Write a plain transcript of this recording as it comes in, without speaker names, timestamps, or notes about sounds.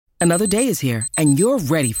Another day is here, and you're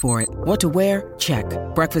ready for it. What to wear? Check.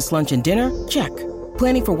 Breakfast, lunch, and dinner? Check.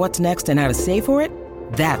 Planning for what's next and how to save for it?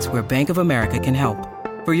 That's where Bank of America can help.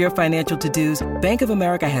 For your financial to-dos, Bank of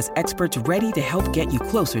America has experts ready to help get you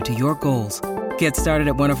closer to your goals. Get started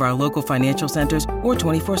at one of our local financial centers or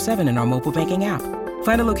 24/7 in our mobile banking app.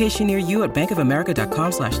 Find a location near you at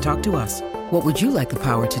bankofamerica.com/talktous. What would you like the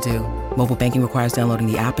power to do? Mobile banking requires downloading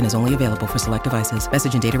the app and is only available for select devices.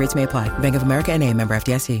 Message and data rates may apply. Bank of America N.A., member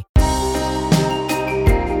FDIC.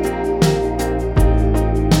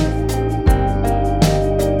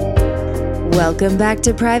 Welcome back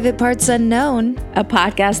to Private Parts Unknown, a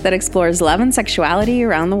podcast that explores love and sexuality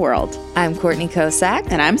around the world. I'm Courtney Kosak.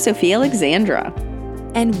 And I'm Sophia Alexandra.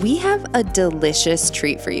 And we have a delicious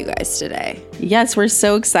treat for you guys today. Yes, we're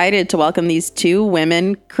so excited to welcome these two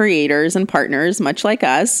women creators and partners, much like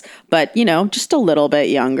us, but, you know, just a little bit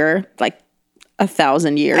younger, like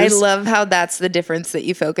 1,000 years. I love how that's the difference that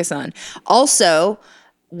you focus on. Also,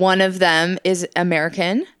 one of them is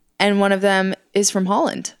American and one of them is from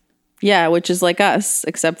Holland. Yeah, which is like us,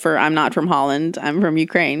 except for I'm not from Holland. I'm from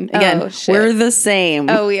Ukraine. Again, we're the same.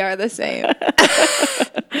 Oh, we are the same.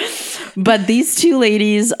 But these two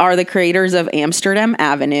ladies are the creators of Amsterdam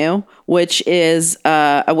Avenue, which is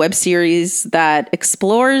a web series that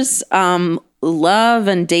explores love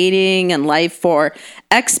and dating and life for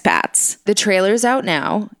expats. The trailer's out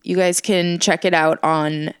now. You guys can check it out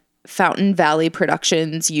on Fountain Valley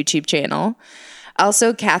Productions YouTube channel.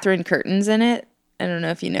 Also, Catherine Curtin's in it. I don't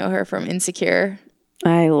know if you know her from Insecure.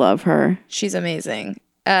 I love her. She's amazing.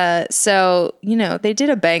 So, you know, they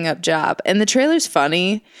did a bang up job. And the trailer's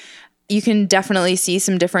funny. You can definitely see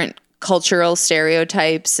some different cultural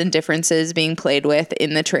stereotypes and differences being played with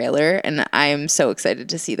in the trailer. And I'm so excited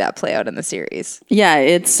to see that play out in the series. Yeah,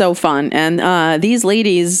 it's so fun. And these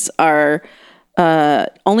ladies are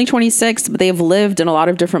only 26, but they've lived in a lot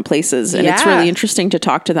of different places. And it's really interesting to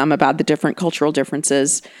talk to them about the different cultural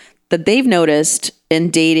differences that they've noticed in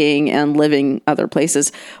dating and living other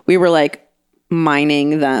places. We were like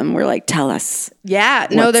mining them. We're like, tell us. Yeah,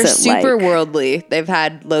 no, they're super worldly. They've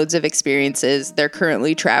had loads of experiences. They're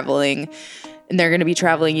currently traveling, and they're going to be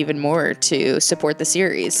traveling even more to support the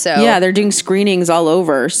series. So yeah, they're doing screenings all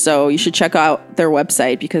over. So you should check out their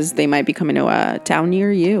website because they might be coming to a town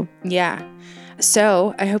near you. Yeah.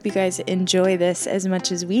 So I hope you guys enjoy this as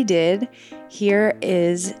much as we did. Here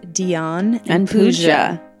is Dion and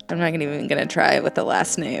Pooja. I'm not even going to try with the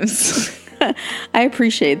last names. I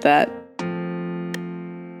appreciate that.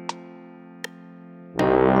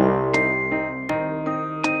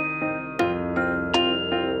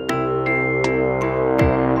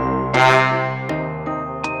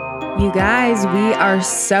 You guys, we are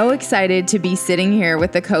so excited to be sitting here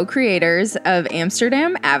with the co-creators of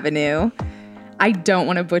Amsterdam Avenue. I don't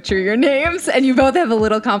want to butcher your names, and you both have a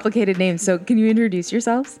little complicated names, so can you introduce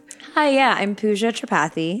yourselves? Hi, yeah, I'm Pooja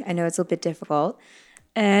Tripathi. I know it's a bit difficult.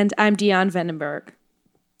 And I'm Dion Vandenberg.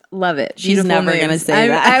 Love it. She's beautiful never going to say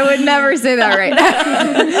that. I would never say that right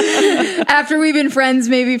now. After we've been friends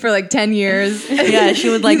maybe for like 10 years. Yeah, she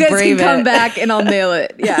would like brave it. You guys can come back and I'll nail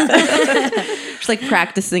it. Yeah. She's like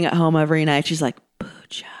practicing at home every night. She's like,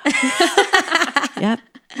 Pooja. Yep.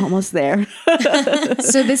 Almost there.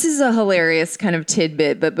 So this is a hilarious kind of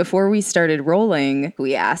tidbit, but before we started rolling,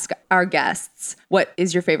 we asked our guests, what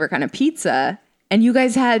is your favorite kind of pizza? And you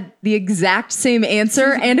guys had the exact same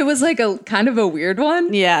answer, and it was like a kind of a weird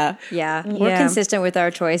one. Yeah. Yeah. We're consistent with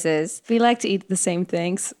our choices. We like to eat the same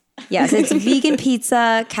things. Yes, it's vegan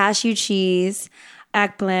pizza, cashew cheese,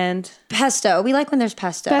 eggplant, pesto. We like when there's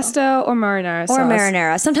pesto. Pesto or marinara sauce. Or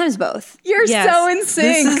marinara. Sometimes both. You're so in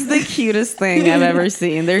sync. This is the cutest thing I've ever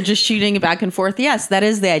seen. They're just shooting it back and forth. Yes, that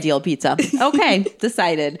is the ideal pizza. Okay,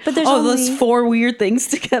 decided. But there's those four weird things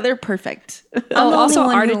together. Perfect. Also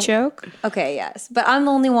artichoke. Okay, yes. But I'm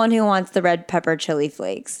the only one who wants the red pepper chili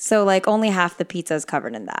flakes. So like only half the pizza is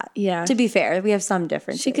covered in that. Yeah. To be fair, we have some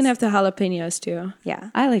differences. She can have the jalapenos too.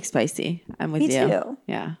 Yeah. I like spicy. I'm with you. Me too.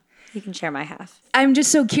 Yeah. You can share my half. I'm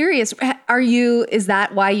just so curious. Is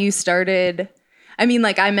that why you started? I mean,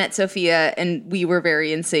 like I met Sophia and we were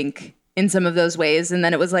very in sync in some of those ways. And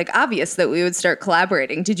then it was like obvious that we would start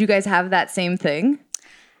collaborating. Did you guys have that same thing?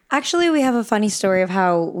 Actually, we have a funny story of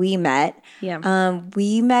how we met. Yeah.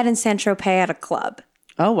 We met in Saint-Tropez at a club.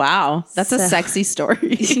 Oh, wow. That's a sexy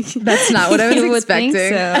story. That's not what I was expecting.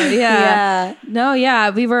 Yeah. No,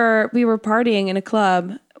 yeah. We were partying in a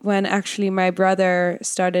club when actually my brother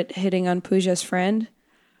started hitting on Pooja's friend.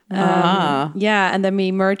 Yeah, and then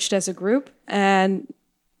we merged as a group, and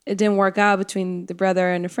it didn't work out between the brother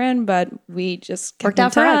and the friend, but we just kept worked in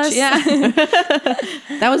out for touch. us. Yeah.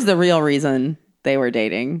 That was the real reason they were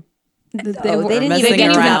dating. They didn't messing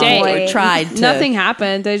even around date. or tried to. Nothing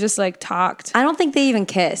happened. They just like talked. I don't think they even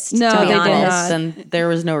kissed. No, to be they did honest. not. And there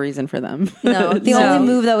was no reason for them. No, the No. only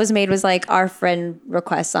move that was made was like our friend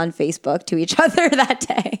requests on Facebook to each other that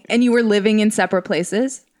day. And you were living in separate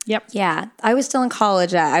places? Yep. Yeah, I was still in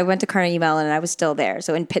college. I went to Carnegie Mellon and I was still there.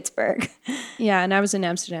 So in Pittsburgh. Yeah, and I was in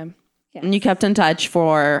Amsterdam. And you kept in touch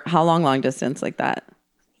for how long distance like that?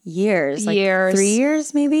 Years. Like Years. 3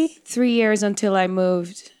 years maybe? 3 years until I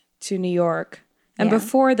moved to New York. And Yeah.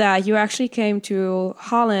 before that, you actually came to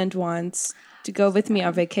Holland once to go with me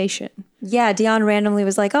on vacation. Yeah, Dion randomly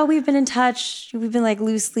was like, oh, we've been in touch. We've been like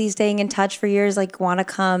loosely staying in touch for years. Like, want to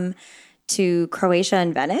come to Croatia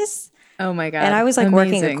and Venice? Oh my God. And I was like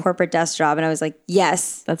working a Amazing. corporate desk job and I was like,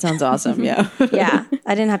 yes. That sounds awesome. Yeah. Yeah.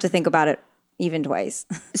 I didn't have to think about it even twice.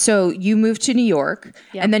 So you moved to New York,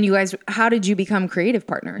 and then you guys, how did you become creative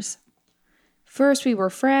partners? First, we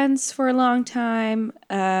were friends for a long time.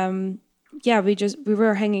 We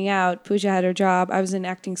were hanging out. Pooja had her job. I was in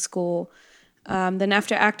acting school. Then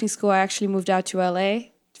after acting school, I actually moved out to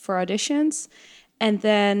LA for auditions. And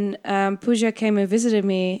then Pooja came and visited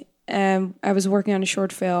me. I was working on a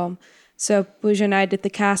short film. So Pooja and I did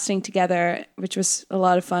the casting together, which was a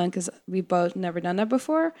lot of fun because we both never done that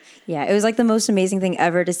before. Yeah, it was like the most amazing thing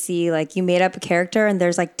ever to see. Like you made up a character and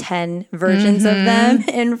there's like 10 versions of them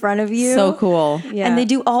in front of you. So cool. Yeah. And they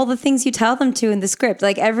do all the things you tell them to in the script.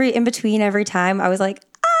 Like in between every time, I was like,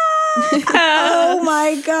 oh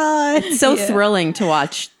my God. It's so thrilling to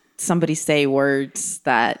watch somebody say words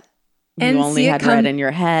that And you only see it had come- read in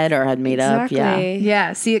your head or had made up. Yeah.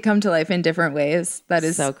 Yeah, see it come to life in different ways. That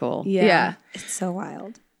is So cool. Yeah. It's so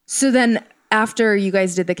wild. So then after you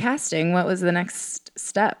guys did the casting, what was the next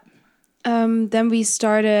step? Then we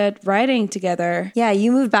started writing together. Yeah,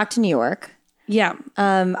 you moved back to New York. Yeah.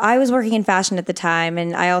 I was working in fashion at the time,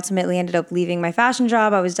 and I ultimately ended up leaving my fashion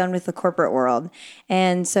job. I was done with the corporate world.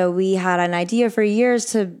 And so we had an idea for years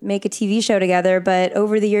to make a TV show together. But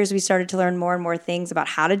over the years, we started to learn more and more things about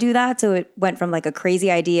how to do that. So it went from like a crazy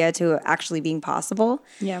idea to actually being possible.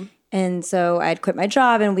 Yeah. And so I'd quit my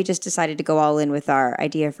job, and we just decided to go all in with our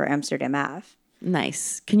idea for Amsterdam Ave.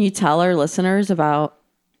 Nice. Can you tell our listeners about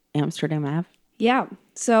Amsterdam Ave? Yeah.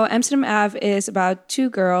 So Amsterdam Ave is about two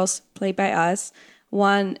girls played by us.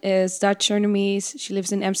 One is Dutch Surinamese. She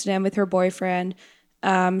lives in Amsterdam with her boyfriend.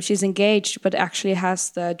 She's engaged, but actually has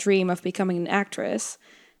the dream of becoming an actress.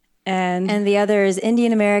 And The other is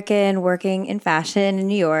Indian American working in fashion in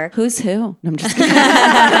New York. Who's who? No, I'm just kidding.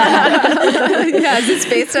 Yeah, is this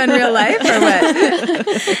based on real life or what?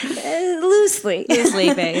 Loosely.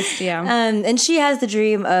 loosely based, yeah. And she has the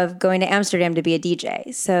dream of going to Amsterdam to be a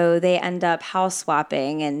DJ. So they end up house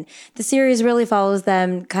swapping. And the series really follows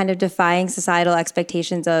them kind of defying societal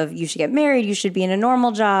expectations of you should get married, you should be in a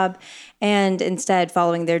normal job, and instead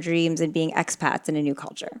following their dreams and being expats in a new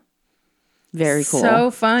culture. Very cool.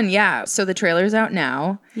 So fun. Yeah. So the trailer's out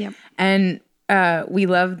now. Yep. And we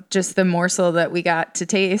love just the morsel that we got to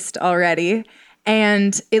taste already.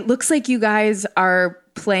 And it looks like you guys are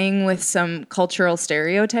playing with some cultural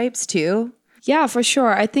stereotypes too. Yeah, for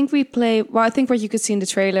sure. I think I think what you could see in the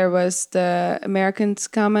trailer was the Americans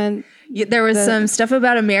comment. Yeah, there was some stuff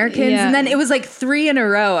about Americans, Yeah. and then it was like 3 in a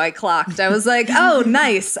row I clocked. I was like, oh,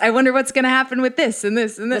 nice. I wonder what's going to happen with this and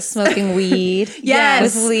this and this. Smoking weed.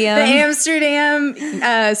 Yes, With Liam. the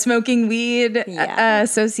Amsterdam Smoking Weed Yeah.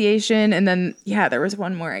 Association. And then, there was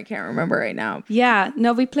one more I can't remember right now. Yeah,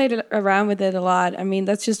 no, we played around with it a lot. I mean,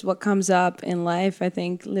 that's just what comes up in life, I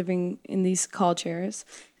think, living in these cultures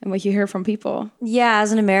and what you hear from people. Yeah,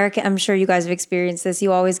 as an American, I'm sure you guys have experienced this.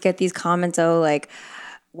 You always get these comments, like,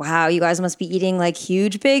 wow, you guys must be eating like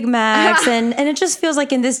huge Big Macs. and it just feels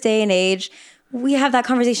like in this day and age, we have that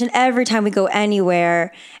conversation every time we go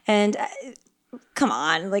anywhere. And come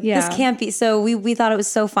on, like this can't be. So we thought it was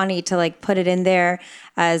so funny to like put it in there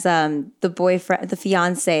as the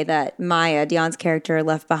fiance that Maya, Dion's character,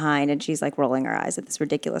 left behind. And she's like rolling her eyes at this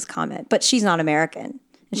ridiculous comment. But she's not American.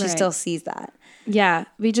 And she still sees that. Yeah,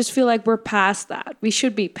 we just feel like we're past that. We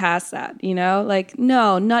should be past that, you know? Like,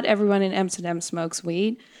 no, not everyone in Amsterdam smokes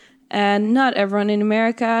weed. And not everyone in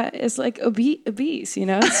America is like obese, you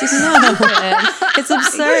know? It's just It's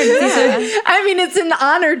absurd. I mean, it's an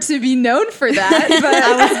honor to be known for that. But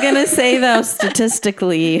I was going to say, though,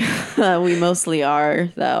 statistically, we mostly are,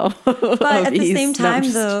 though. But at the obese. same No, I'm time,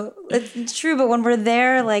 just- though, it's true. But when we're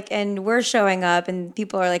there, like, and we're showing up, and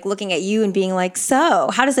people are like looking at you and being like, "So,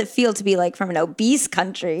 how does it feel to be like from an obese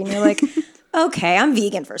country?" And you're like, "Okay, I'm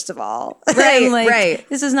vegan, first of all." Right, And, like, right.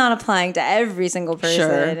 This is not applying to every single person,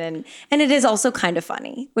 Sure. and it is also kind of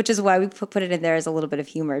funny, which is why we put it in there as a little bit of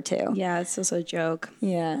humor too. yeah, it's also a joke.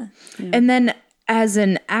 Yeah. And then as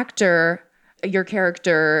an actor, your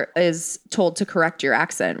character is told to correct your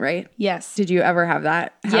accent, right? Yes. Did you ever have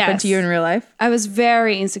that happen to you in real life? I was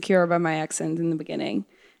very insecure about my accent in the beginning.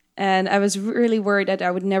 And I was really worried that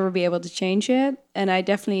I would never be able to change it. And I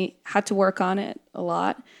definitely had to work on it a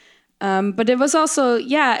lot. But it was also,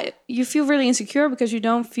 you feel really insecure because you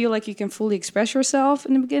don't feel like you can fully express yourself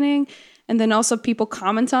in the beginning. And then also people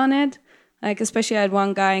comment on it. Like, especially I had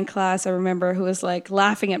one guy in class, I remember, who was like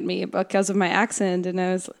laughing at me because of my accent. And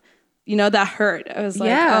I was, that hurt. I was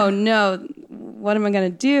like, oh no, what am I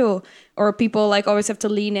going to do? Or people like always have to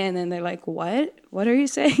lean in and they're like, what? What are you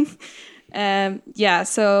saying?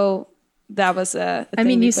 So that was a I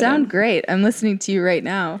mean, you sound great. I'm listening to you right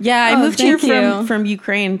now. Yeah, I moved here from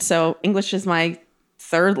Ukraine, so English is my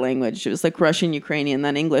third language. It was like Russian, Ukrainian,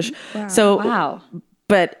 then English. Wow. So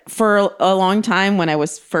but for a long time when I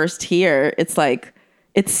was first here, it's like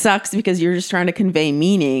it sucks because you're just trying to convey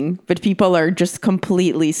meaning, but people are just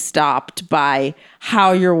completely stopped by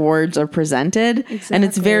how your words are presented. Exactly. And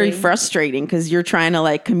it's very frustrating because you're trying to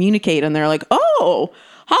like communicate and they're like, oh,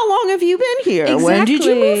 how long have you been here? Exactly. When did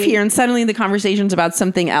you move here? And suddenly the conversation's about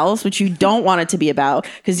something else, which you don't want it to be about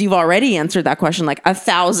because you've already answered that question like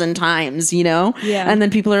 1,000 times, Yeah. And then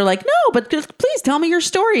people are like, no, but just please tell me your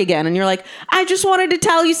story again. And you're like, I just wanted to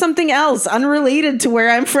tell you something else unrelated to where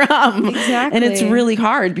I'm from. Exactly. And it's really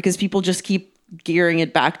hard because people just keep gearing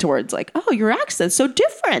it back towards like, oh, your accent's so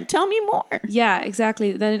different. Tell me more. Yeah,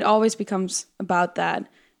 exactly. Then it always becomes about that.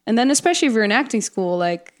 And then especially if you're in acting school,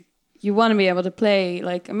 like, you want to be able to play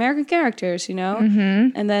like American characters,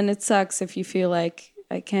 Mm-hmm. And then it sucks if you feel like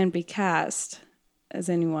I can't be cast as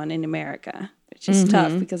anyone in America, which is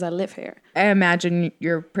tough because I live here. I imagine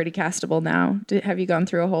you're pretty castable now. Have you gone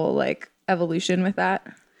through a whole like evolution with that?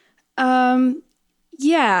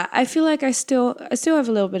 Yeah, I feel like I still have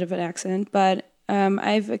a little bit of an accent, but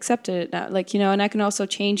I've accepted it now. Like, and I can also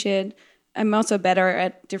change it. I'm also better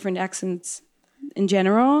at different accents in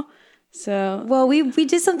general. So we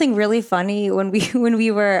did something really funny when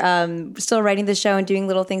we were still writing the show and doing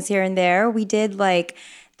little things here and there. We did like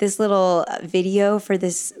this little video for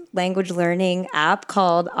this language learning app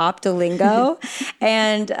called Optolingo,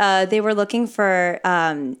 and they were looking for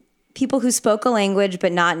people who spoke a language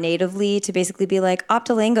but not natively to basically be like,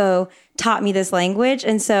 Optolingo taught me this language.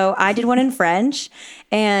 And so I did one in French,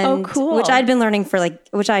 and which I'd been learning for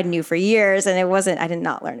which I knew for years, and I did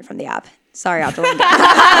not learn it from the app. Sorry, Optolingo.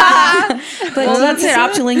 That's it.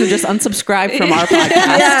 Optolingo just unsubscribed from our podcast.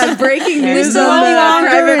 Yeah, breaking news on the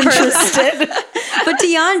private interested. But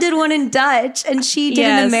Dion did one in Dutch, and she did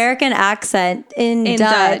an American accent in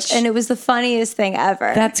Dutch, and it was the funniest thing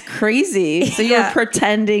ever. That's crazy. So you're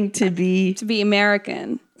pretending to be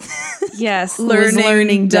American. Yes,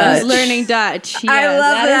 learning Dutch. Learning Dutch. Yes. I love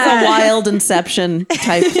that. That is a wild Inception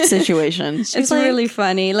type situation. It's really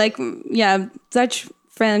funny. Like, Dutch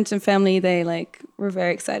friends and family, they were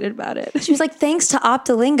very excited about it. She was like, thanks to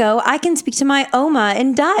Optolingo, I can speak to my Oma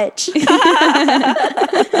in Dutch.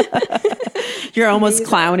 You're almost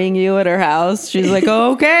clowning you at her house. She's like,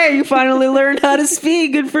 oh, okay, you finally learned how to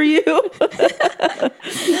speak. Good for you.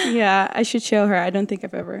 Yeah, I should show her. I don't think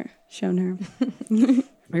I've ever shown her.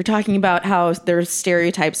 We're talking about how there's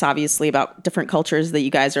stereotypes, obviously, about different cultures that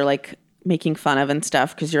you guys are like making fun of and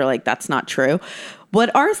stuff because you're like, that's not true.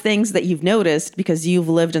 What are things that you've noticed, because you've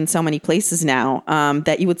lived in so many places now,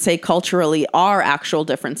 that you would say culturally are actual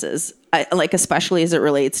differences, like especially as it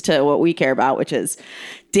relates to what we care about, which is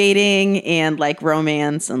dating and like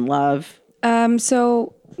romance and love?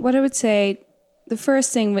 So what I would say, the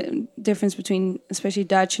first difference between especially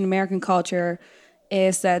Dutch and American culture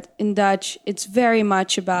is that in Dutch, it's very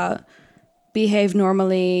much about behave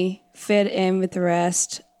normally, fit in with the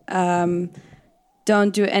rest,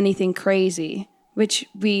 don't do anything crazy, which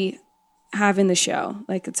we have in the show.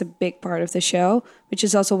 Like, it's a big part of the show, which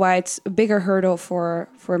is also why it's a bigger hurdle for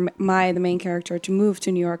the main character, to move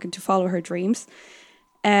to New York and to follow her dreams.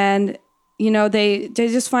 And, they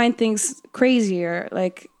just find things crazier.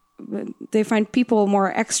 Like, they find people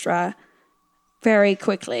more extra very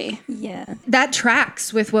quickly. Yeah. That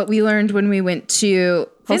tracks with what we learned when we went to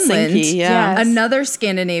Finland. Helsinki, yeah. Yes. Another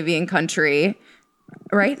Scandinavian country.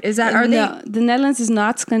 Right? Is that the Netherlands is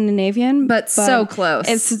not Scandinavian, but so close.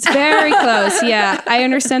 It's very close. Yeah, I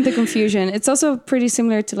understand the confusion. It's also pretty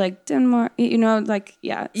similar to like Denmark. It's like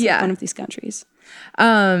one of these countries.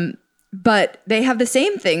 But they have the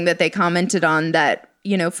same thing that they commented on, that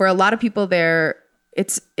for a lot of people there,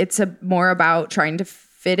 it's more about trying to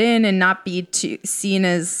fit in and not be seen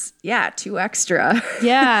as too extra.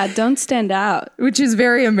 Yeah, don't stand out, which is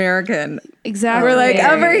very American. Exactly. We're like,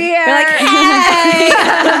 over here. We're like,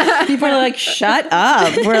 hey! People are like, shut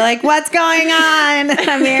up. We're like, what's going on?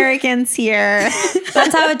 Americans here.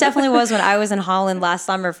 That's how it definitely was when I was in Holland last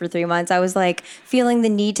summer for 3 months. I was like feeling the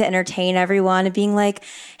need to entertain everyone and being like,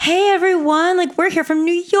 hey, everyone, like we're here from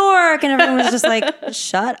New York. And everyone was just like,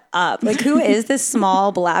 shut up. Like, who is this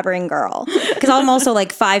small blabbering girl? Because I'm also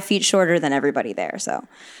like 5 feet shorter than everybody there. So,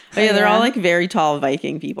 Oh, yeah, they're all like very tall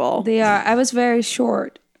Viking people. They are. I was very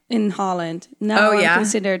short in Holland. Now Oh, yeah? I'm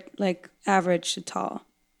considered like average to tall.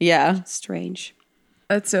 Yeah. Strange.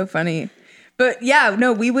 That's so funny. But yeah,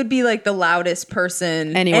 no, we would be like the loudest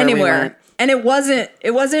person Anywhere we went. And it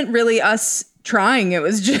wasn't really us trying. It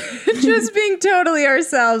was just being totally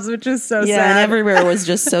ourselves, which is so Yeah, sad. and everywhere was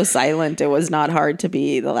just so silent. It was not hard to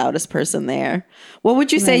be the loudest person there. What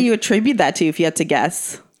would you say you attribute that to if you had to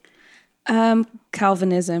guess?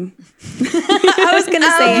 Calvinism. I was going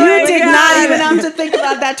to say, You did not even have to think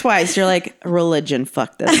about that twice. You're like, religion,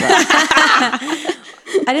 fuck this up.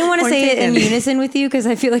 I didn't want to Point say it in taken. unison with you because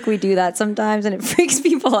I feel like we do that sometimes and it freaks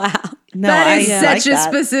people out. No, That is I like such a that.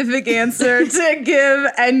 specific answer to give.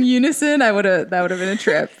 And unison, that would have been a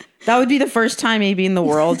trip. That would be the first time maybe in the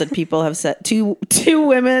world that people have said, two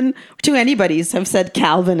women, two anybody's have said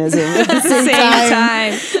Calvinism at the same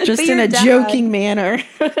time. Just But in your a dad- joking manner.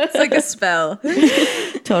 It's like a spell.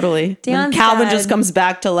 Totally. When Dion's Calvin dad- just comes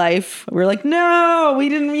back to life. We're like, no, we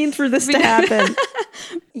didn't mean for this to happen.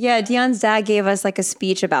 Yeah, Dion's dad gave us like a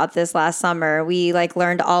speech about this last summer. We like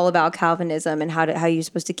learned all about Calvinism and how you're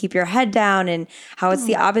supposed to keep your head down and how it's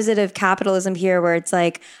the opposite of capitalism here where it's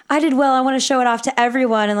like, I did well, I want to show it off to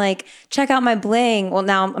everyone and like check out my bling. Well,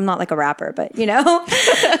 now I'm not like a rapper, but you know.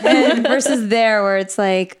 And versus there where it's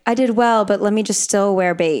like, I did well, but let me just still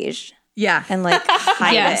wear beige Yeah. and like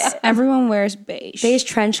hide Yes, it. everyone wears beige. Beige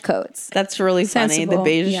trench coats. That's really funny. The Sensible,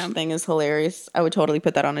 beige yeah. thing is hilarious. I would totally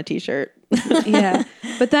put that on a t-shirt. Yeah.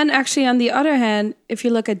 But then actually on the other hand, if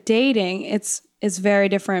you look at dating, it's very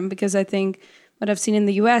different because I think what I've seen in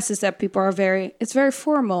the US is that people are it's very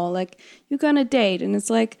formal. Like you're going to date and it's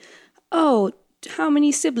like, oh, how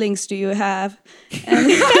many siblings do you have? And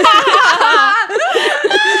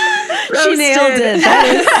She nailed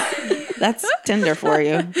it. That's Tinder for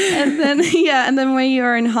you. and then when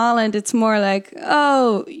you're in Holland, it's more like,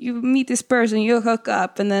 oh, you meet this person, you hook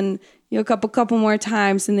up, and then you hook up a couple more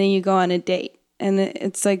times, and then you go on a date, and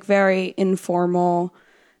it's like very informal.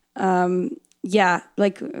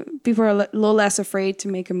 Like people are a little less afraid to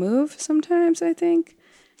make a move sometimes, I think.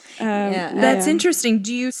 That's interesting.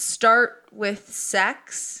 Do you start with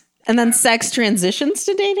sex? And then sex transitions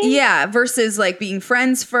to dating? Yeah, versus like being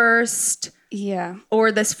friends first Yeah.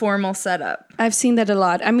 or this formal setup. I've seen that a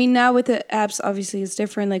lot. I mean, now with the apps, obviously it's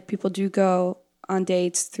different. Like people do go on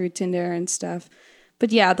dates through Tinder and stuff.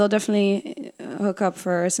 But yeah, they'll definitely hook up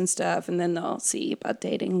first and stuff, and then they'll see about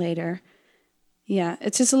dating later. Yeah,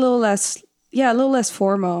 it's just a little less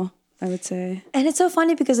formal, I would say. And it's so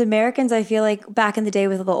funny because Americans, I feel like back in the day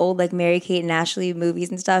with the old like Mary-Kate and Ashley movies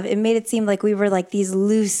and stuff, it made it seem like we were like these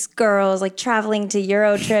loose girls like traveling to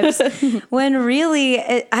Euro trips when really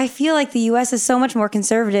I feel like the US is so much more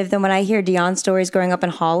conservative than when I hear Dion's stories growing up in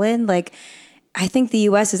Holland. Like I think the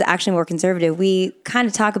US is actually more conservative. We kind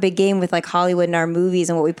of talk a big game with like Hollywood and our movies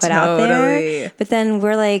and what we put out there. But then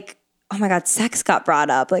we're like, oh my God, sex got brought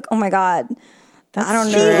up. Like, oh my God. I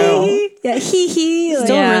don't know. Yeah, hee.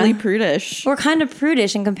 Still Yeah. really prudish. We're kind of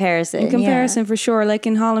prudish in comparison. In comparison, for sure. Like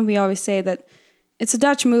in Holland, we always say that it's a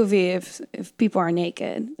Dutch movie if people are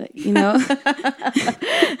naked, like, you know?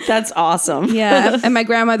 That's awesome. Yeah. And my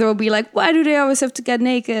grandmother will be like, why do they always have to get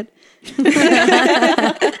naked?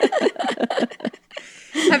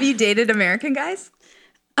 Have you dated American guys?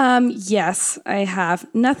 Yes, I have.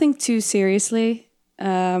 Nothing too seriously.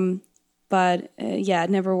 But it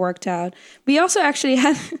never worked out. We also actually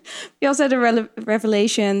had a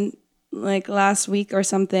revelation like last week or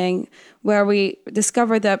something where we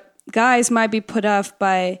discovered that guys might be put off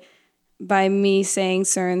by me saying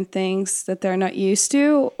certain things that they're not used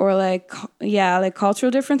to, or like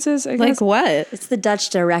cultural differences. I Like guess. what? It's the Dutch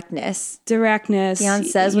directness. Directness. Dion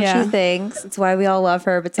says what she thinks. It's why we all love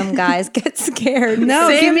her, but some guys get scared. No,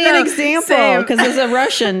 Same give me an though. example. Same. Because as a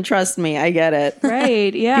Russian, trust me, I get it.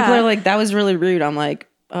 Right. Yeah. People are like, that was really rude. I'm like,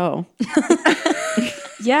 oh.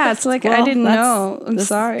 yeah. It's like I Well, didn't that's- know. I'm This is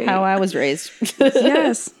sorry. how I was raised.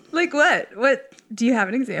 Yes. Like what? What do you have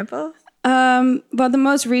an example? Well, the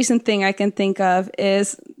most recent thing I can think of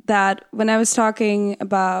is that when I was talking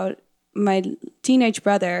about my teenage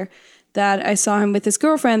brother, that I saw him with his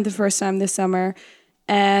girlfriend the first time this summer,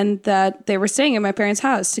 and that they were staying at my parents'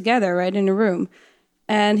 house together, right in a room.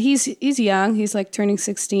 And he's young. He's like turning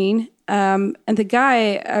 16. And the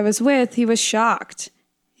guy I was with, he was shocked.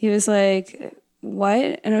 He was like,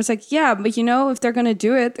 what? And I was like, yeah, but if they're going to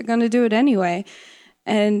do it, they're going to do it anyway.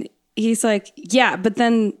 And he's like, yeah, but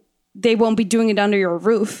then they won't be doing it under your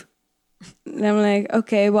roof. And I'm like,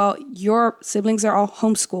 okay, well, your siblings are all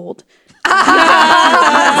homeschooled.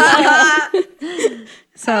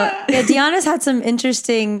 So yeah, Deanna's had some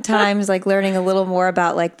interesting times, like learning a little more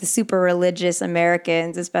about like the super religious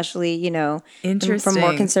Americans, especially, from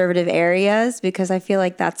more conservative areas, because I feel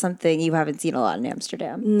like that's something you haven't seen a lot in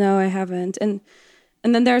Amsterdam. No, I haven't. And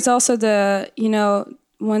then there's also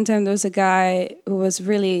one time there was a guy who was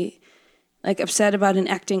really like upset about an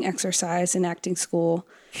acting exercise in acting school.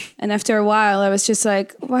 And after a while, I was just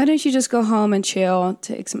like, why don't you just go home and chill,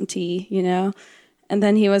 take some tea, And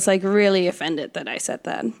then he was like really offended that I said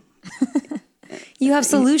that. You have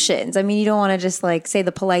solutions. I mean, you don't want to just like say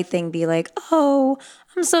the polite thing, be like, oh,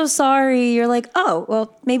 I'm so sorry. You're like, oh,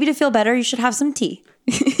 well, maybe to feel better, you should have some tea.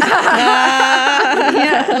 Yeah,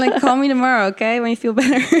 like call me tomorrow, okay, when you feel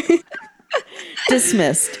better.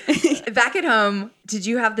 Dismissed. Back at home, did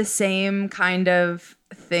you have the same kind of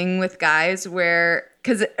thing with guys where,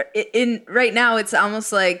 because in right now it's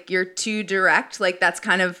almost like you're too direct, like that's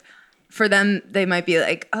kind of, for them, they might be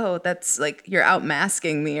like, oh, that's like you're out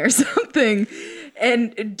masking me or something.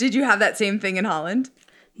 And did you have that same thing in Holland?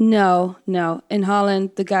 No. In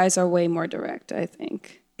Holland, the guys are way more direct, I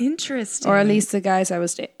think. Interesting. Or at least the guys I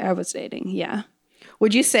was dating, yeah.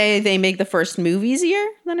 Would you say they make the first move easier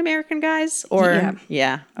than American guys? Or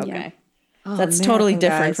yeah, okay. Yeah. Oh, That's American totally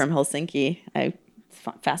different guys. from Helsinki.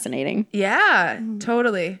 Fascinating. Yeah,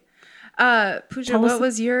 totally. Pooja,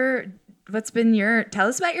 tell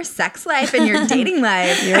us about your sex life and your dating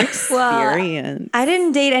life. Your experience. I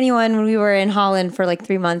didn't date anyone when we were in Holland for like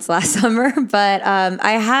 3 months last summer, but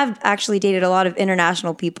I have actually dated a lot of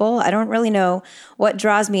international people. I don't really know what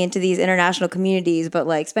draws me into these international communities, but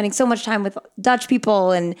like spending so much time with Dutch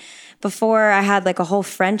people, and before I had like a whole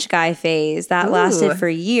French guy phase that lasted for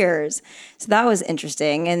years. So that was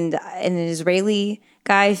interesting. And an Israeli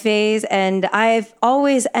guy phase, and I've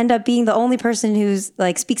always end up being the only person who's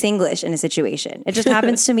like speaks English in a situation. It just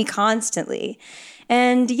happens to me constantly.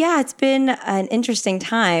 And yeah, it's been an interesting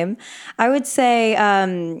time. I would say,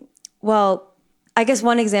 I guess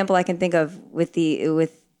one example I can think of with the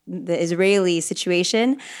Israeli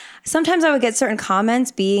situation, sometimes I would get certain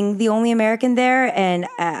comments being the only American there, and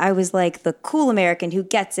I was like the cool American who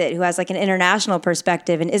gets it, who has like an international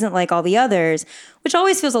perspective and isn't like all the others, which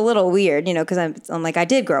always feels a little weird, because I'm like, I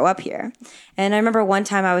did grow up here. And I remember one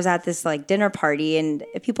time I was at this like dinner party, and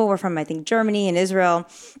people were from, I think, Germany and Israel,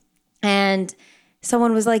 and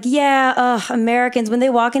someone was like, Americans, when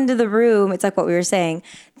they walk into the room, it's like what we were saying,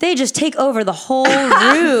 they just take over the whole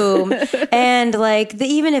room. And like,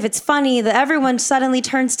 even if it's funny, everyone suddenly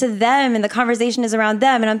turns to them and the conversation is around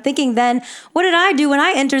them. And I'm thinking then, what did I do when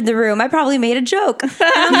I entered the room? I probably made a joke. And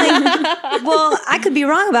I'm like, well, I could be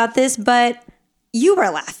wrong about this, but you were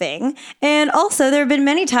laughing. And also there have been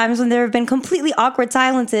many times when there have been completely awkward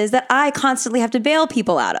silences that I constantly have to bail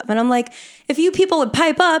people out of. And I'm like, if you people would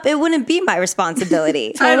pipe up, it wouldn't be my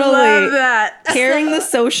responsibility. I love that. Carrying the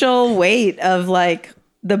social weight of like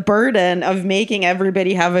the burden of making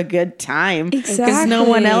everybody have a good time. Exactly. Because no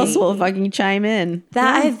one else will fucking chime in.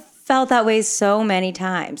 I've felt that way so many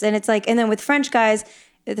times. And it's like, and then with French guys,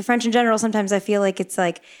 the French in general, sometimes I feel like it's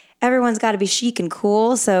like, everyone's got to be chic and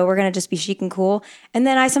cool, so we're going to just be chic and cool. And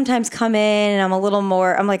then I sometimes come in and I'm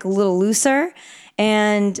like a little looser.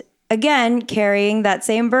 And again, carrying that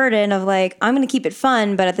same burden of like, I'm going to keep it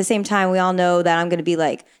fun, but at the same time, we all know that I'm going to be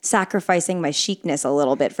like sacrificing my chicness a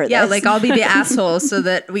little bit for this. Yeah, like I'll be the asshole so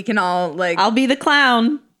that we can all like... I'll be the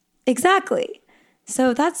clown. Exactly.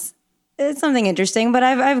 So it's something interesting, but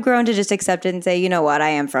I've grown to just accept it and say, you know what, I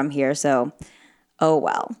am from here, so... oh,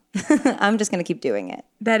 well, I'm just going to keep doing it.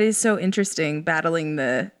 That is so interesting, battling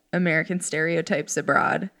the American stereotypes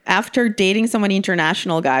abroad. After dating so many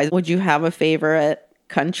international guys, would you have a favorite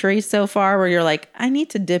country so far where you're like, I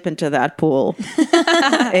need to dip into that pool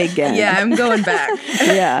again? Yeah, I'm going back.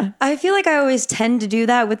 Yeah. I feel like I always tend to do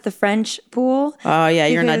that with the French pool. Oh, yeah,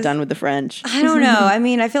 you're not done with the French. I don't know. I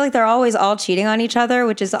mean, I feel like they're always all cheating on each other,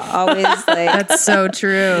 which is always like... That's so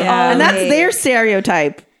true. And that's their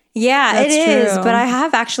stereotype. Yeah, That's it is. true. But I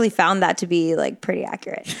have actually found that to be like pretty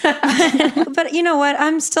accurate. But you know what?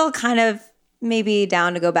 I'm still kind of maybe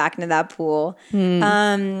down to go back into that pool.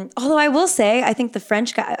 Although I will say, I think the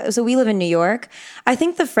French guys, so we live in New York. I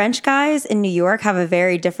think the French guys in New York have a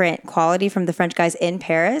very different quality from the French guys in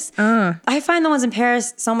Paris. I find the ones in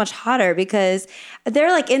Paris so much hotter because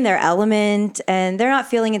they're like in their element and they're not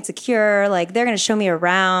feeling insecure. Like they're going to show me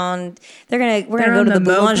around. We're going to go to the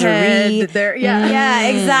boulangerie. Yeah,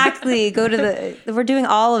 exactly. We're doing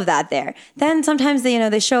all of that there. Then sometimes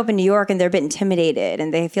they show up in New York and they're a bit intimidated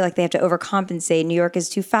and they feel like they have to overcompensate. New York is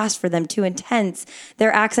too fast for them, too intense.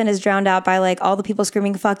 Their accent is drowned out by like all the people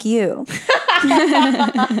screaming "fuck you."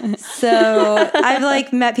 So I've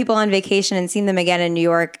like met people on vacation and seen them again in New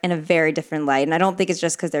York in a very different light, and I don't think it's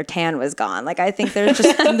just because their tan was gone. Like I think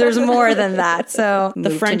there's more than that. So the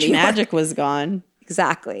French magic was gone.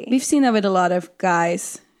 Exactly. We've seen that with a lot of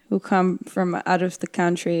guys who come from out of the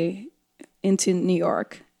country into New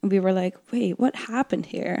York. And we were like, wait, what happened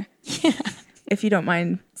here? Yeah. If you don't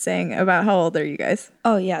mind saying, about how old are you guys?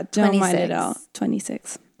 Oh, yeah. Don't mind at all.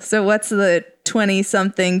 26. So what's the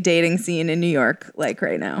 20-something dating scene in New York like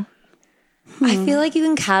right now? I feel like you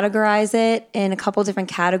can categorize it in a couple different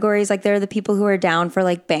categories. Like there are the people who are down for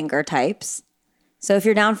like banker types. So if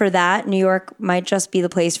you're down for that, New York might just be the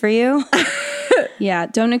place for you. Yeah,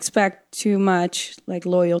 don't expect too much like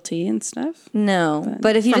loyalty and stuff. No,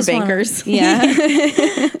 but if you From just bankers. Yeah.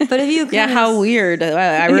 But if you Yeah, how weird.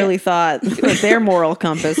 I really thought their moral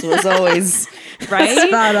compass was always right?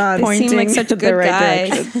 Spot on. pointing Seem like such a the good right guy.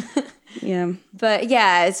 direction. Yeah. But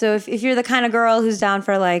yeah, so if you're the kind of girl who's down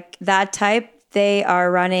for like that type, they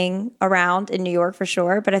are running around in New York for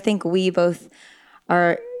sure. But I think we both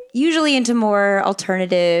are usually into more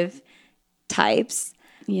alternative types.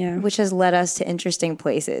 Yeah. Which has led us to interesting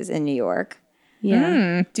places in New York.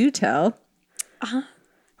 Yeah. Do tell.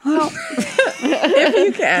 Well, If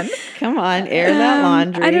you can. Come on, air that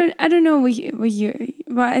laundry. I don't know what you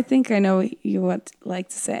well, I think I know what you would like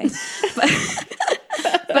to say.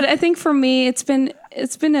 But I think for me it's been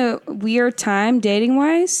a weird time dating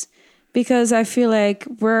wise because I feel like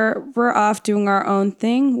we're off doing our own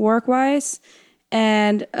thing work wise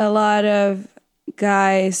and a lot of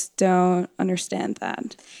guys don't understand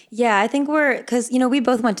that. Yeah, I think because we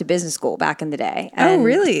both went to business school back in the day. Oh,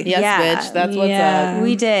 really? Yes, Yeah. bitch. That's what's Yeah. up.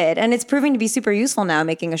 We did. And it's proving to be super useful now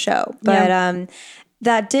making a show. But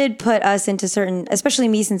that did put us into certain, especially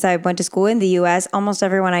me since I went to school in the US, almost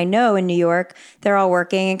everyone I know in New York, they're all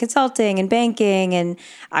working in consulting and banking. And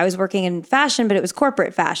I was working in fashion, but it was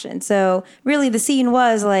corporate fashion. So really the scene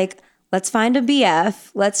was like, let's find a BF.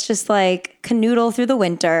 Let's just like canoodle through the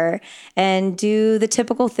winter and do the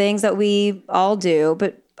typical things that we all do.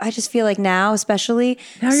 But I just feel like now, especially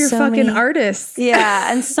Now you're so fucking many- artists.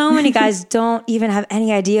 Yeah, and so many guys don't even have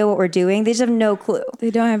any idea what we're doing. They just have no clue. They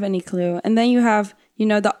don't have any clue. And then you have,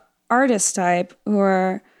 the artist type who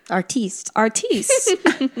are Artiste. artistes.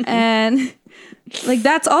 And like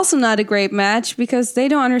that's also not a great match because they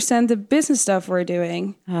don't understand the business stuff we're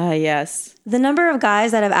doing. Yes. The number of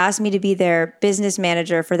guys that have asked me to be their business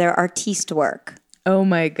manager for their artiste work. Oh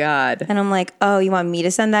my God. And I'm like, oh, you want me to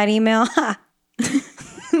send that email? Ha.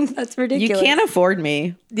 That's You ridiculous. can't afford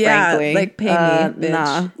me. Yeah, frankly. like pay me, bitch.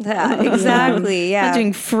 Nah. Yeah, exactly. I'm Yeah.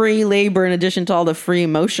 doing free labor in addition to all the free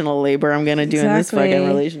emotional labor I'm going to do in this fucking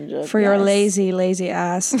relationship. For your lazy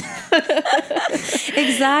ass.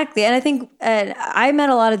 Exactly. And I think I met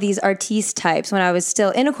a lot of these artiste types when I was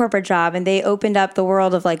still in a corporate job, and they opened up the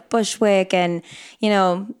world of like Bushwick and,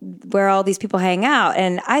 where all these people hang out.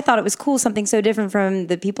 And I thought it was cool, something so different from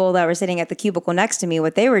the people that were sitting at the cubicle next to me,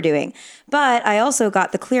 what they were doing. But I also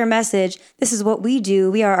got the clear message, this is what we do.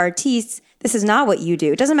 We are artistes. This is not what you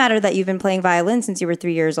do. It doesn't matter that you've been playing violin since you were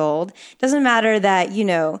 3 years old. It doesn't matter that,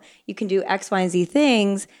 you can do X, Y, and Z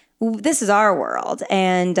things. This is our world.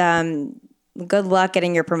 And good luck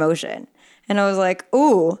getting your promotion. And I was like,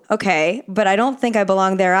 ooh, okay. But I don't think I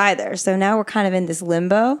belong there either. So now we're kind of in this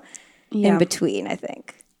limbo in between, I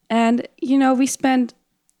think. And, we spend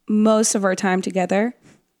most of our time together.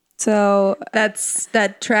 So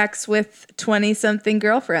That tracks with 20-something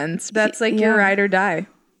girlfriends. That's like your ride or die.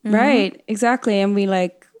 right, exactly. And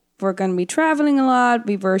we're going to be traveling a lot.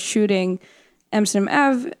 We were shooting Amsterdam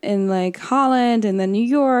Ave in like Holland and then New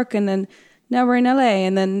York. And then now we're in LA.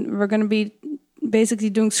 And then we're going to be basically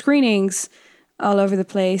doing screenings all over the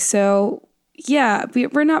place. So yeah,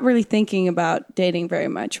 we're not really thinking about dating very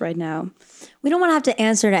much right now. We don't want to have to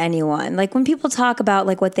answer to anyone. Like when people talk about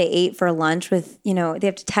like what they ate for lunch with, they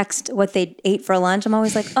have to text what they ate for lunch. I'm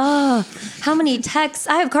always like, oh, how many texts?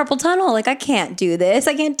 I have carpal tunnel. Like I can't do this.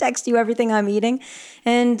 I can't text you everything I'm eating.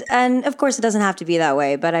 And of course it doesn't have to be that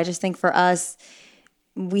way. But I just think for us,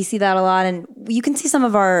 we see that a lot. And you can see some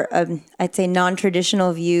of our, I'd say,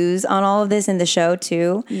 non-traditional views on all of this in the show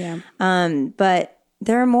too. Yeah. But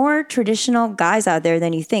there are more traditional guys out there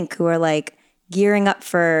than you think who are like gearing up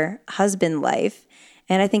for husband life.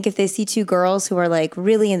 And I think if they see two girls who are like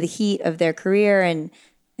really in the heat of their career and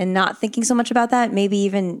not thinking so much about that, maybe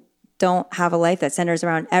even don't have a life that centers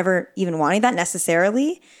around ever even wanting that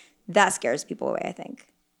necessarily, that scares people away, I think,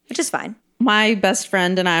 which is fine. My best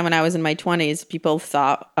friend and I, when I was in my 20s, people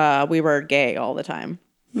thought we were gay all the time.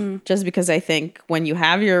 Just because I think when you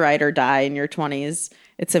have your ride or die in your 20s,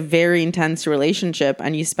 it's a very intense relationship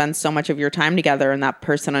and you spend so much of your time together and that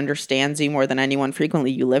person understands you more than anyone.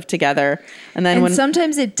 Frequently you live together. And then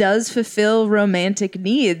sometimes it does fulfill romantic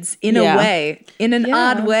needs in a way, in an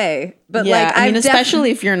odd way. But like, I mean,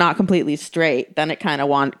 especially if you're not completely straight, then it kind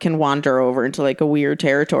of can wander over into like a weird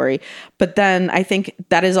territory. But then I think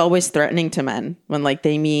that is always threatening to men when like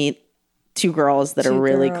they meet two girls that are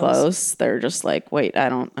really close. They're just like, wait, I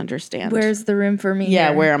don't understand. Where's the room for me? Yeah,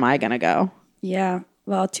 here? where am I going to go? Yeah.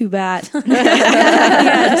 Well, too bad. Too bad.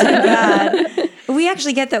 We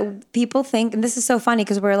actually get that people think, and this is so funny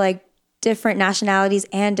because we're like different nationalities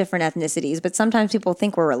and different ethnicities, but sometimes people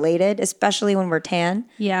think we're related, especially when we're tan.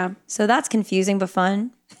 Yeah. So that's confusing but fun.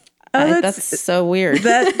 That's so weird.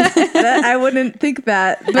 That I wouldn't think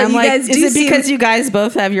that. But I'm you like, guys do is it because you guys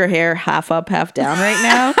both have your hair half up, half down right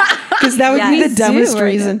now? Because that would be the dumbest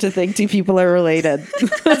reason to think two people are related.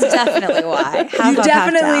 That's definitely why. You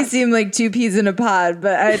definitely seem like two peas in a pod,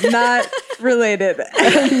 but I'm not related.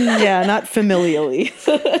 Yeah, not familially.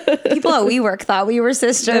 People at WeWork thought we were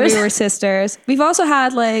sisters. That we were sisters. We've also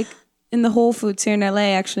had like in the Whole Foods here in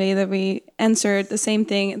LA, actually, that we answered the same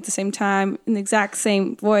thing at the same time in the exact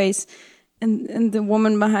same voice, and the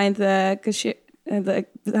woman behind the cashier,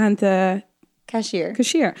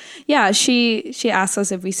 cashier, yeah, she asked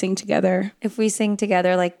us if we sing together. If we sing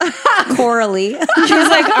together, like chorally. She was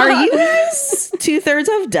like, "Are you guys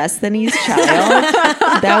 2/3 of Destiny's Child?"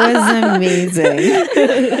 That was amazing.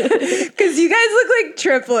 Because you guys look like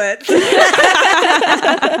triplets.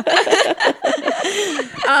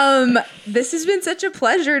 This has been such a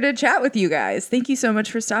pleasure to chat with you guys. Thank you so much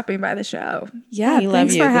for stopping by the show. Yeah, we love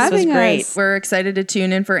thanks you. for This was having great. us. We're excited to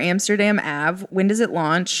tune in for Amsterdam Ave. When does it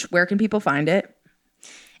launch? Where can people find it?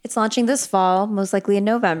 It's launching this fall, most likely in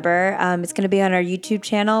November. It's going to be on our YouTube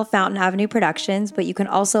channel, Fountain Avenue Productions, but you can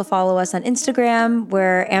also follow us on Instagram.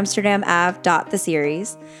 We're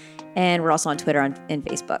amsterdamav.theseries, and we're also on Twitter and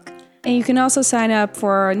Facebook. And you can also sign up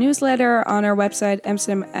for our newsletter on our website,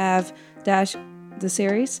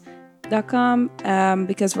 amsterdamav-theseries.com,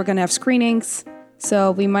 because we're going to have screenings. So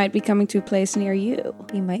we might be coming to a place near you.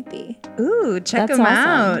 We might be. Ooh, check That's them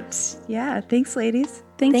awesome. out. Yeah, thanks, ladies.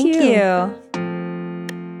 Thank Thank you. you.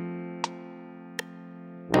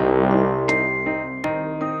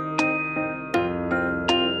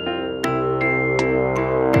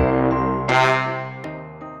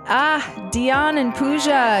 Dion and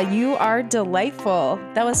Pooja, you are delightful.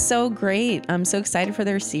 That was so great. I'm so excited for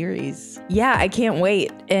their series. Yeah, I can't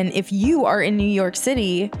wait. And if you are in New York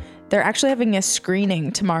City, they're actually having a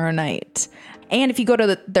screening tomorrow night. And if you go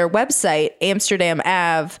to their website,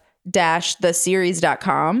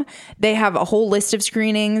 amsterdamav-theseries.com, they have a whole list of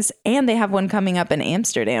screenings, and they have one coming up in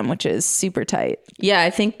Amsterdam, which is super tight. Yeah,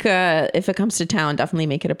 I think if it comes to town, definitely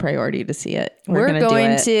make it a priority to see it. We're gonna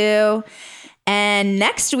going do it. to. And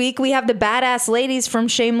next week, we have the badass ladies from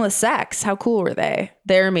Shameless Sex. How cool were they?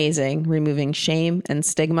 They're amazing. Removing shame and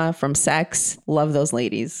stigma from sex. Love those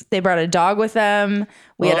ladies. They brought a dog with them.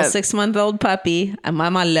 We had a 6-month-old puppy. And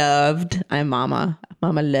Mama loved. Mama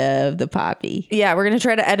loved the puppy. Yeah, we're going to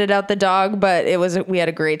try to edit out the dog, but we had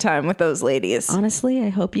a great time with those ladies. Honestly, I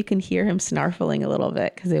hope you can hear him snarfling a little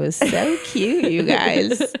bit because it was so cute, you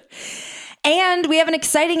guys. And we have an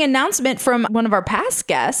exciting announcement from one of our past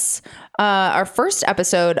guests. Our first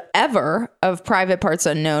episode ever of Private Parts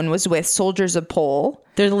Unknown was with Soldiers of Pole.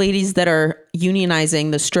 They're the ladies that are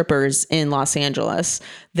unionizing the strippers in Los Angeles.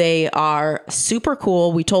 They are super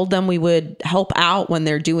cool. We told them we would help out when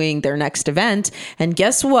they're doing their next event. And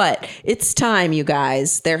guess what? It's time, you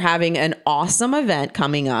guys. They're having an awesome event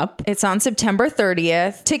coming up. It's on September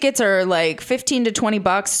 30th. Tickets are like $15 to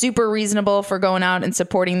 $20, super reasonable for going out and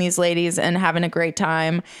supporting these ladies and having a great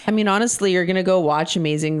time. I mean, honestly, you're going to go watch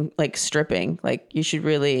amazing like stripping. Like you should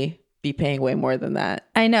really be paying way more than that.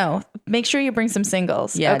 I know. Make sure you bring some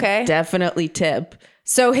singles. Yeah, okay. Definitely tip.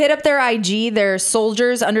 So hit up their IG, their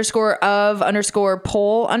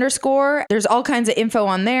soldiers_of_pole_. There's all kinds of info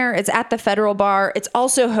on there. It's at the Federal Bar. It's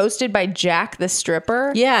also hosted by Jack the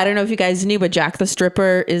Stripper. Yeah, I don't know if you guys knew, but Jack the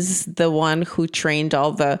Stripper is the one who trained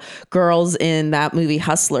all the girls in that movie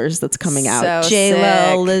Hustlers that's coming out. So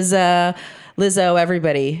J-Lo, sick. Lizzo,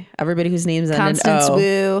 everybody whose name's in Constance an O.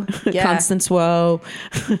 Wu. Yeah. Constance Wu.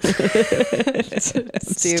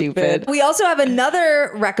 Stupid. We also have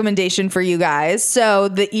another recommendation for you guys. So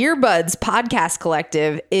the Earbuds Podcast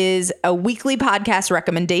Collective is a weekly podcast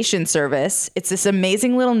recommendation service. It's this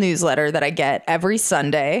amazing little newsletter that I get every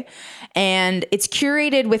Sunday, and it's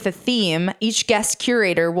curated with a theme. Each guest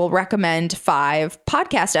curator will recommend 5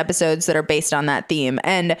 podcast episodes that are based on that theme.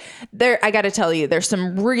 And I got to tell you, there's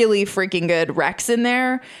some really freaking good recs in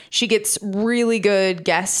there. She gets really good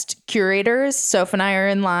guest curators. Soph and I are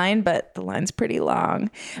in line, but the line's pretty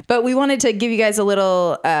long. But we wanted to give you guys a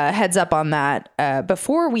little heads up on that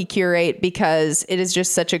before we curate, because it is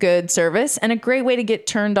just such a good service and a great way to get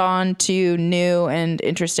turned on to new and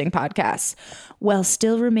interesting podcasts while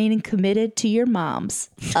still remaining committed to your moms,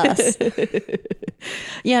 us.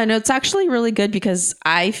 Yeah, no, it's actually really good, because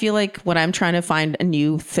I feel like when I'm trying to find a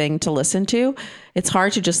new thing to listen to, it's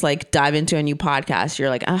hard to just like dive into a new podcast. You're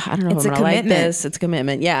like, I don't know if I'm gonna like this. It's a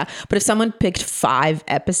commitment. Yeah. But if someone picked 5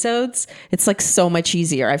 episodes, it's like so much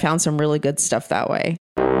easier. I found some really good stuff that way.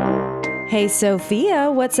 Hey,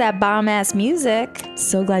 Sophia, what's that bomb ass music?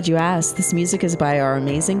 So glad you asked. This music is by our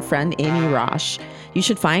amazing friend, Amy Rosh. You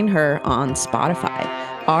should find her on Spotify,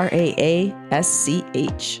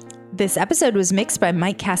 RAASCH. This episode was mixed by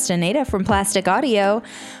Mike Castaneda from Plastic Audio.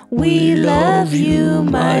 We love you,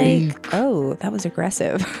 Mike. Oh, that was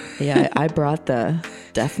aggressive. Yeah, I brought the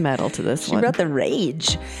death metal to this one. She brought the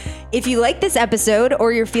rage. If you like this episode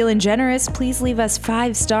or you're feeling generous, please leave us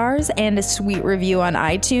 5 stars and a sweet review on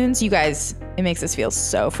iTunes. You guys, it makes us feel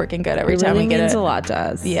so freaking good every time we get it. It means a lot to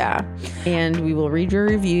us. Yeah. And we will read your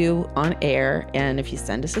review on air. And if you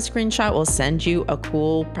send us a screenshot, we'll send you a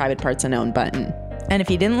cool private parts unknown button. And if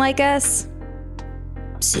you didn't like us,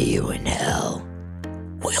 see you in hell.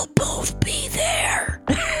 We'll both be there.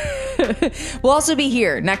 We'll also be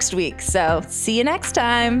here next week. So see you next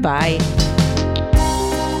time. Bye.